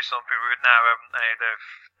got to do something with it now, haven't they?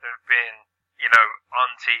 They've been, on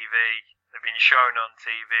TV. They've been shown on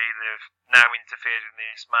TV. They've now interfered in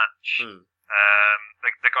this match.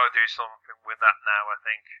 They've got to do something with that now, I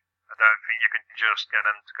think. I don't think you can just get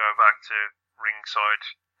them to go back to ringside.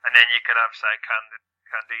 And then you could have, say,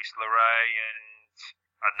 Candice LeRae and,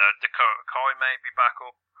 I don't know, Dakota Kai maybe back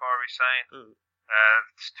up, Kairi Sane.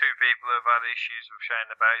 It's 2 people who have had issues with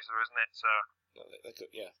Shayna Baszler, isn't it? So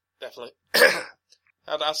yeah, definitely.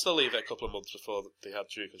 I'd still leave it a couple of months before they had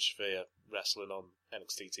Duke and Shafir wrestling on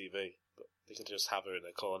NXT TV, but they could just have her in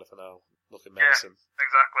a corner for now, looking menacing. Yeah,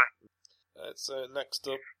 exactly. So next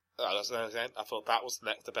up, I thought that was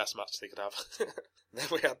the best match they could have. Then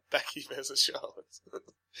we had Becky versus Charlotte.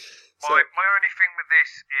 My only thing with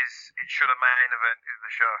this is it should have main evented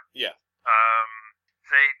the show. Yeah.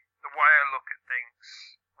 See, the way I look at things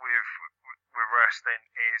with wrestling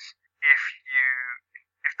is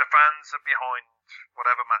if the fans are behind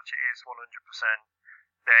whatever match it is 100%,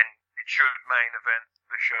 then it should main event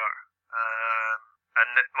the show.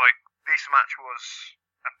 And this match was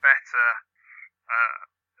a better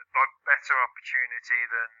opportunity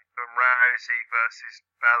than Rousey versus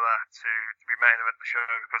Bella to be main event the show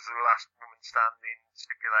because of the last woman standing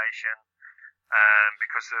stipulation,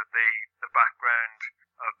 because of the background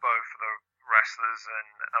of both of the wrestlers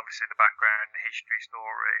and obviously the background history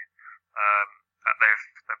story that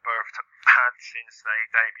they've both had since they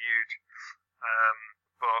debuted.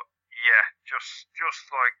 But yeah, just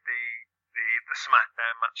like the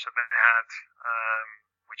SmackDown match that they had,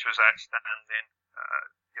 which was outstanding.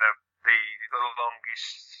 The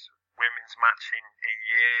longest women's match in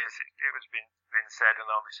years. It was been said, and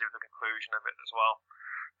obviously with the conclusion of it as well.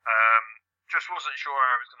 Just wasn't sure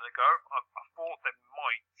how it was going to go. I thought they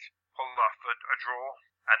might pull off a draw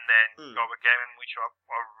and then go again, which I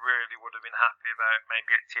really would have been happy about,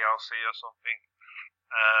 maybe at TLC or something.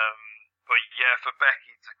 But yeah, for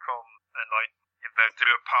Becky to come and do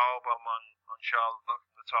a powerbomb on Charlotte from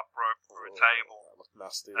the top rope for a table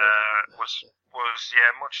nasty, was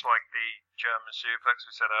much like the German suplex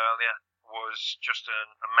we said earlier, was just an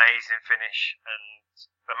amazing finish, and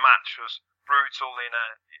the match was brutal in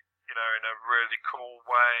a really cool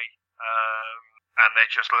way, and they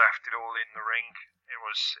just left it all in the ring. It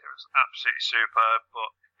was absolutely superb.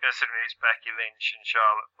 But considering it's Becky Lynch and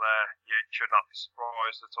Charlotte Flair, you should not be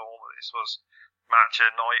surprised at all that this was match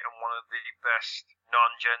of the night and one of the best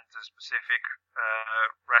non-gender specific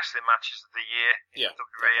wrestling matches of the year in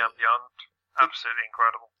WWE and beyond. absolutely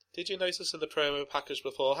incredible. Did you notice in the promo package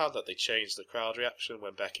beforehand that they changed the crowd reaction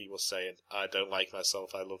when Becky was saying, "I don't like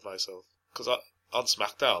myself, I love myself"? Because on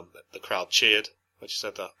SmackDown, the crowd cheered when she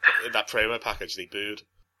said that. But in that promo package, they booed.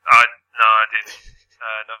 No, I didn't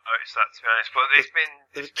not notice that, to be honest. But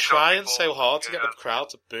They're trying so hard to get the crowd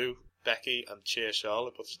to boo Becky and cheer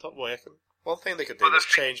Charlotte, but it's not working. One thing they could do is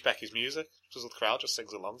change Becky's music, because the crowd just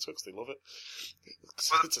sings along to it because they love it.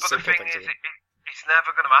 But the thing is, it's never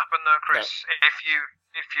going to happen though, Chris. No.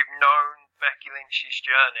 If you've known Becky Lynch's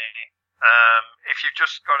journey, if you've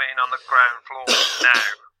just got in on the ground floor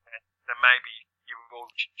now, then maybe you will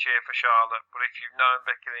cheer for Charlotte. But if you've known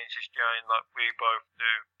Becky Lynch's journey like we both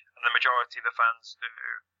do, and the majority of the fans do,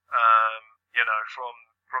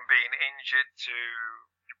 from being injured to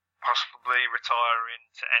possibly retiring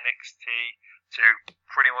to NXT to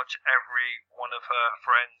pretty much every one of her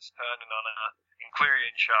friends turning on her,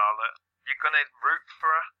 including Charlotte, you're going to root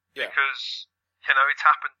for her because, it's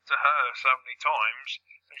happened to her so many times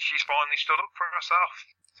and she's finally stood up for herself.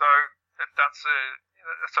 So that's a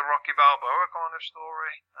Rocky Balboa kind of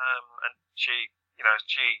story. And she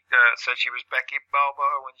said she was Becky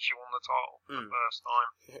Balboa when she won the title for the first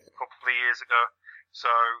time a couple of years ago. So,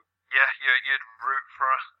 yeah, you'd root for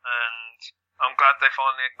her, and I'm glad they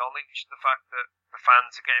finally acknowledged the fact that the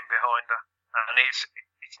fans are getting behind her. And it's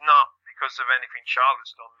not because of anything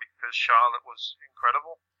Charlotte's done, because Charlotte was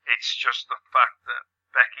incredible. It's just the fact that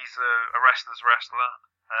Becky's a wrestler's wrestler.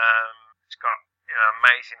 She's got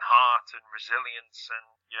amazing heart and resilience, and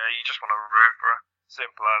you just want to root for her.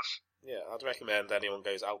 Simple as. Yeah, I'd recommend anyone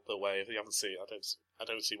goes out their way. If you haven't seen it, I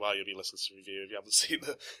don't see why you'll be listening to the review if you haven't seen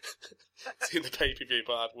the seen the pay-per-view,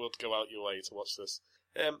 but I would go out your way to watch this.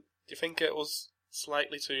 Do you think it was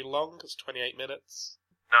slightly too long? It's 28 minutes.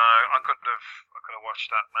 No, I could have watched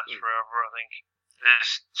that match forever. I think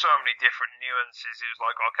there's so many different nuances. It was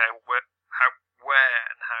like, okay, where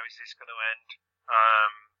and how is this going to end?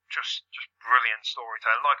 Just brilliant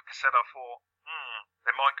storytelling. Like I said, I thought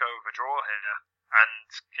they might go over draw here,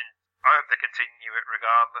 and I hope they continue it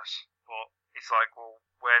regardless. But it's like, well,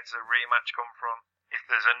 where does a rematch come from? If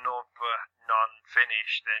there's another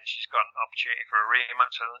non-finish, then she's got an opportunity for a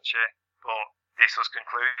rematch, hasn't she? But this was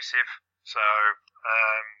conclusive. So,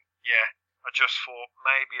 I just thought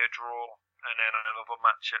maybe a draw and then another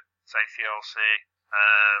match at, say, TLC.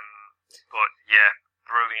 But yeah,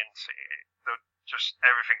 brilliant. Just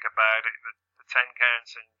everything about it. The 10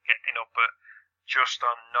 counts and getting up at just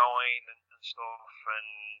on 9 and stuff,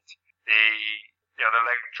 and the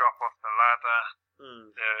leg drop off the ladder,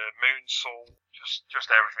 the moonsault, just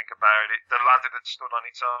everything about it. The ladder that stood on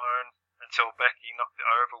its own until Becky knocked it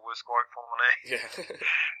over was quite funny. Yeah.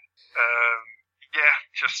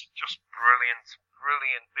 Just brilliant.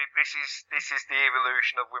 This is the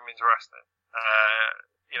evolution of women's wrestling.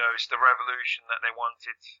 It's the revolution that they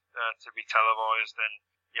wanted to be televised, and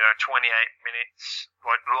 28 minutes,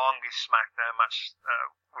 like the longest SmackDown match,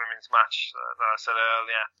 women's match that I said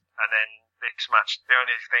earlier, and then this match. The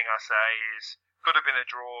only thing I say is, could have been a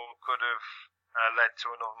draw, could have led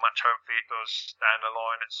to another match. Hopefully it does down the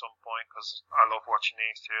line at some point, because I love watching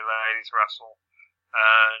these two ladies wrestle.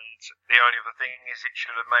 And the only other thing is, it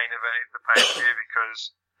should have main evented the pay-per-view,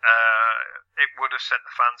 because it would have sent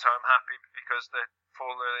the fans home happy, because they're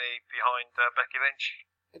fully behind Becky Lynch.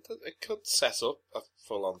 It could set up a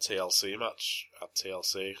full-on TLC match at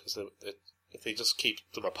TLC, because if they just keep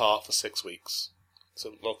them apart for 6 weeks,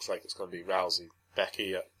 so it looks like it's going to be Rousey,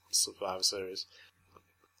 Becky at Survivor Series.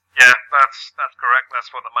 Yeah, that's correct.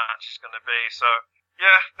 That's what the match is going to be. So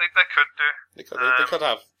yeah, they could do. They could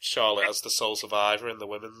have Charlotte as the sole survivor in the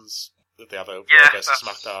women's. They have a versus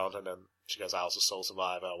SmackDown, and then she goes out as a sole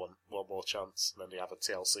survivor, one more chance, and then they have a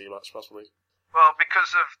TLC match possibly. Well,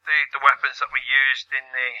 because of the weapons that were used in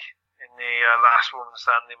the last woman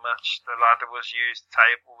standing match, the ladder was used, the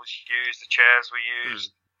table was used, the chairs were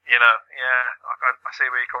used. I see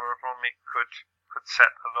where you're coming from. It could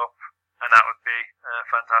set it up, and that would be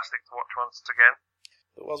fantastic to watch once again.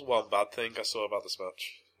 There was one bad thing I saw about this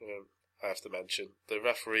match. I have to mention the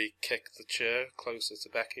referee kicked the chair closer to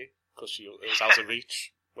Becky because it was out of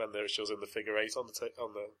reach when she was in the figure 8 on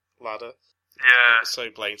the ladder. Yeah, it was so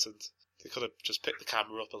blatant. They could have just picked the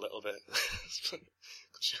camera up a little bit.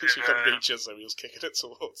 She couldn't reach it, so he was kicking it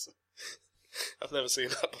towards her. I've never seen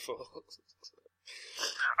that before.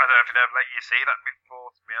 I don't know if I've never let you see that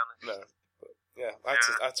before, to be honest. No. But, yeah, I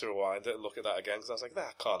had to rewind it and look at that again, because I was like,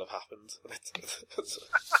 that can't have happened.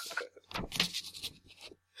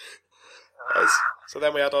 So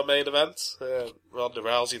then we had our main event, Ronda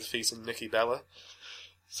Rousey defeating Nikki Bella.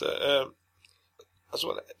 So,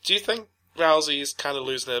 do you think Rousey's kind of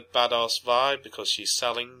losing her badass vibe because she's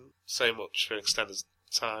selling so much for extended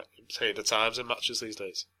period of times in matches these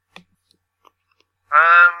days?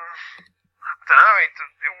 I don't know.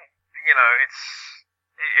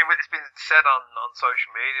 It's been said on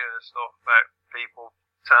social media and stuff about people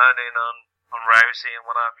turning on Rousey and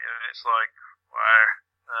what have you. And it's like, wow.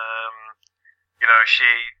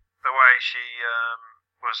 The way she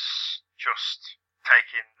was just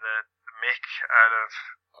taking the mick out of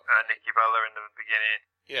Nikki Bella in the beginning.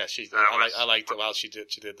 Yeah, I liked it while she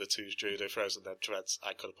did the two judo throws and then treads.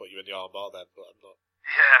 I could have put you in the armbar then, but I'm not.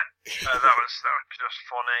 Yeah, that was just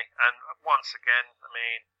funny. And once again, I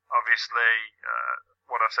mean, obviously,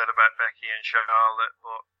 what I've said about Becky and Charlotte,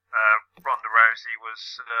 but Ronda Rousey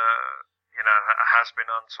was, has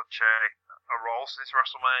been on such a roll since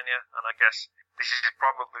WrestleMania, and I guess this is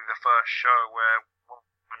probably the first show where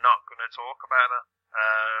we're not going to talk about her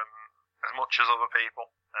as much as other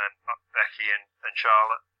people, and Becky and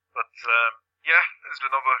Charlotte. But there's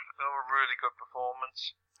another really good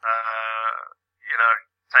performance.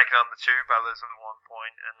 Taking on the two Bellas at one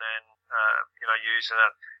point, and then using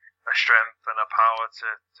a strength and a power to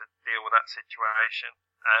deal with that situation,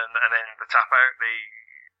 and then the tap out,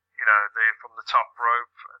 from the top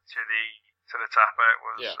rope to the tap out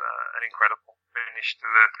was an incredible finish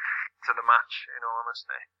to the match. In all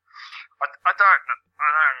honesty, I don't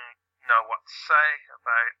know what to say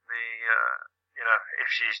about the if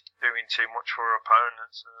she's doing too much for her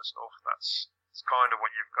opponents and stuff. That's kind of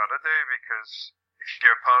what you've got to do, because if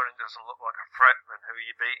your opponent doesn't look like a threat, then who are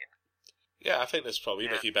you beating? Yeah, I think this is probably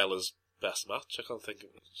Nikki Bella's best match. I can't think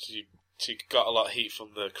of it. She got a lot of heat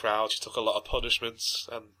from the crowd. She took a lot of punishments,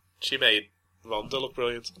 and she made Ronda look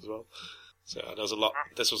brilliant as well. So there was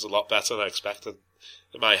this was a lot better than I expected.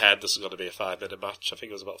 In my head, this was going to be a 5-minute match. I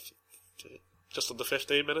think it was about just under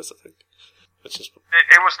 15 minutes. I think, which is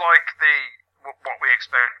it was like what we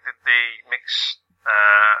expected, the mixed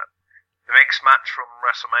match from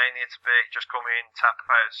WrestleMania to be. Just come in, tap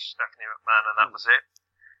out Stephanie McMahon, and that was it.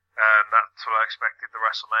 That's what I expected the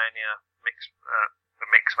WrestleMania the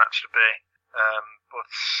mixed match to be.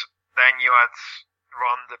 But then you had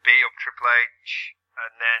Ronda beat up Triple H,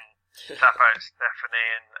 and then tap out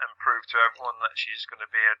Stephanie and prove to everyone that she's going to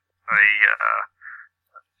be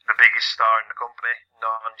the biggest star in the company,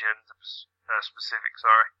 non-gender specific,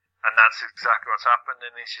 sorry. And that's exactly what's happened,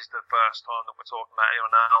 and this is the first time that we're talking about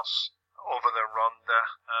anyone else other than Ronda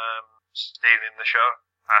stealing the show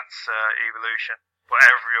at Evolution. But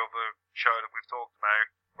every other show that we've talked about,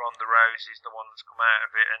 Ronda Rousey's the one that's come out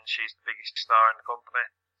of it, and she's the biggest star in the company.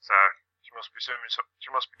 So she must be doing something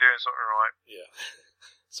right. Yeah.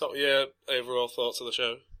 So overall thoughts of the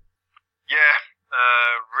show? Yeah,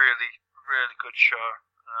 really, really good show.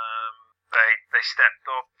 They stepped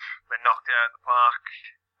up, they knocked it out of the park.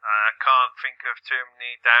 Can't think of too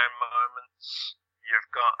many down moments. You've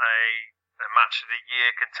got a match of the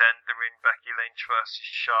year contender in Becky Lynch versus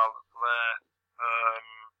Charlotte Flair.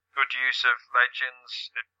 Good use of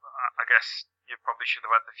legends. I guess you probably should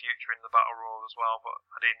have had the Future in the Battle Royal as well, but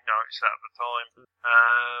I didn't notice that at the time.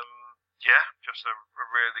 Just a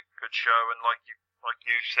really good show, and like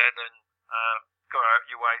you said, and go out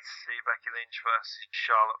your way to see Becky Lynch versus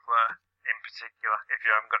Charlotte Flair in particular. If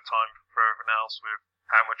you haven't got time for everything else with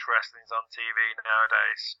how much wrestling's on TV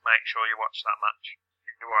nowadays, make sure you watch that match.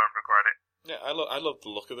 You won't regret it. Yeah, I love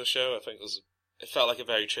the look of the show. I think it felt like a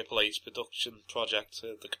very Triple H production project.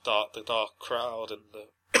 The dark crowd and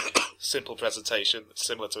the simple presentation,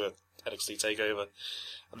 similar to an NXT TakeOver.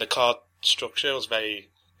 And the card structure was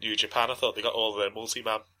very New Japan. I thought they got all their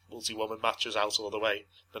multi-woman matches out all the way.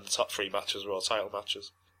 Then the top 3 matches were all title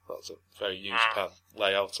matches. That was a very New Japan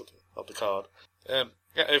layout of the card.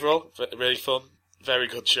 Overall, really fun. Very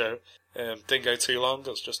good show. Didn't go too long. It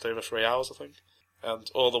was just over 3 hours, I think. And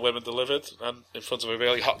all the women delivered, and in front of a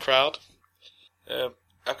really hot crowd. I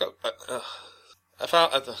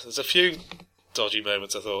found there's a few dodgy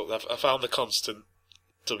moments. I thought I found the constant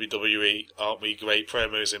WWE aren't we great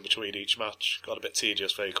promos in between each match got a bit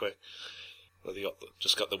tedious very quick. Where they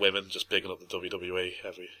got the women just bigging up the WWE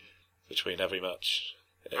between every match.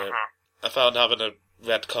 I found having a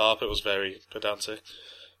red carpet was very pedantic.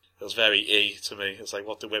 It was very to me. It's like,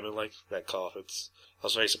 what do women like? Red carpets. I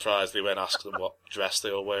was very surprised they weren't asking them what dress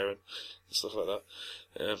they were wearing and stuff like that.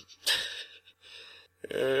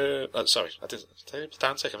 Sorry, I didn't say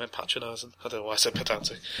pedantic. I meant patronising. I don't know why I said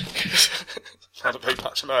pedantic. I found it very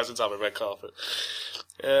patronising to have a red carpet.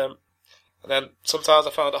 And then sometimes I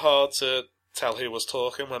found it hard to tell who was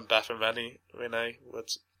talking when Beth and Renee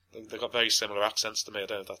they got very similar accents to me. I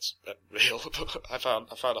don't know if that's real, but I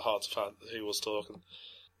found it hard to find who was talking.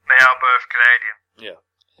 They are both Canadian.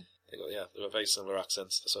 they were very similar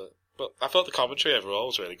accents. So, but I thought the commentary overall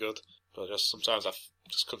was really good. But sometimes I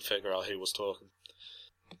just couldn't figure out who was talking.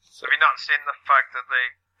 So, have you not seen the fact that the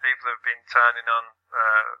people have been turning on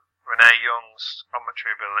Renee Young's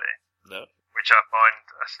commentary ability? No. Which I find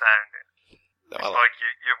astounding. No, it's like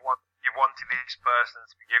you wanted this person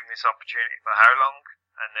to be given this opportunity for how long,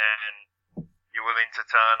 and then you're willing to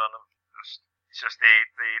turn on them. It's just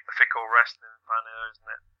the fickle wrestling fan,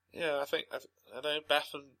 isn't it? Yeah, I know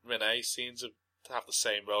Beth and Renee seem to have the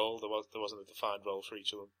same role. There wasn't a defined role for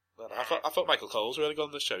each of them. But I thought Michael Cole was really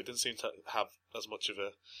good on the show. He didn't seem to have as much of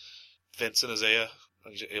a Vince in his ear.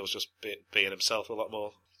 He was just being himself a lot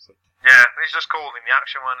more. So. Yeah, he's just calling the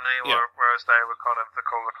action, wasn't he? Yeah. Whereas they were kind of the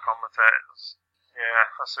colour commentators. Yeah,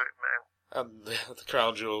 that's it, man. And the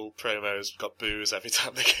Crown Jewel promos got boos every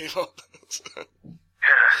time they came on.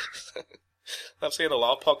 Yeah. I've seen a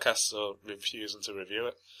lot of podcasts refusing to review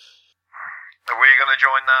it. Are we going to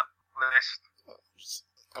join that list?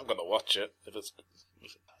 I'm going to watch it. If it's...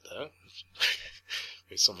 No.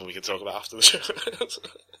 It's something we can talk about after the show.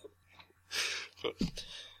 But,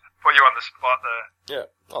 put you on the spot there. Yeah,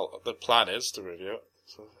 well, the plan is to review it.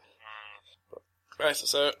 So. But, right,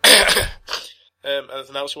 so...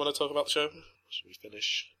 anything else you want to talk about the show? Should we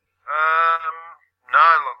finish? No,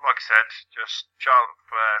 like I said, just Charlotte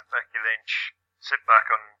Flair, Becky Lynch, sit back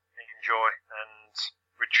and enjoy and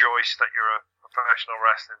rejoice that you're a professional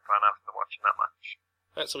wrestling fan after watching that match.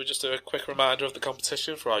 Right, so we just do a quick reminder of the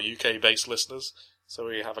competition for our UK-based listeners. So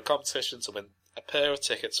we have a competition to win a pair of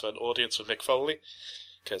tickets for an audience with Mick Foley,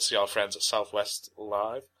 courtesy our friends at Southwest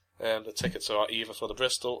Live. The tickets are either for the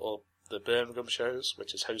Bristol or the Birmingham shows,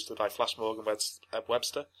 which is hosted by Flash Morgan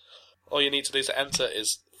Webster. All you need to do to enter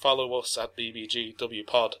is follow us at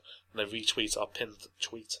BBGWPod and then retweet our pinned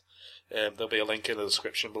tweet. There'll be a link in the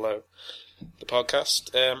description below the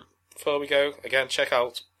podcast. Before we go, again, check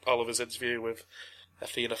out Oliver's interview with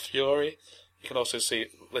Athena Fury. You can also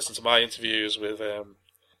listen to my interviews with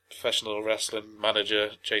professional wrestling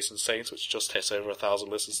manager Jason Saint, which just hit over 1,000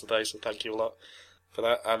 listens today, so thank you a lot for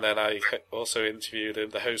that. And then I also interviewed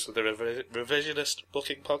the host of the Revisionist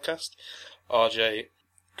Booking podcast, RJ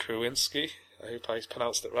Kruwinski. I hope I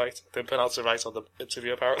pronounced it right. I didn't pronounce it right on the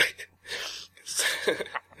interview, apparently.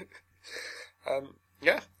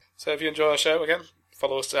 Yeah. So if you enjoy our show, again,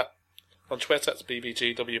 follow us on Twitter at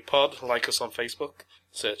BBGWPod. Like us on Facebook.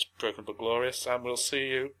 Search Broken But Glorious. And we'll see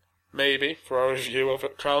you, maybe, for our review of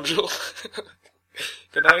Crown Jewel.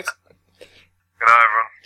 Good night. Good night, everyone.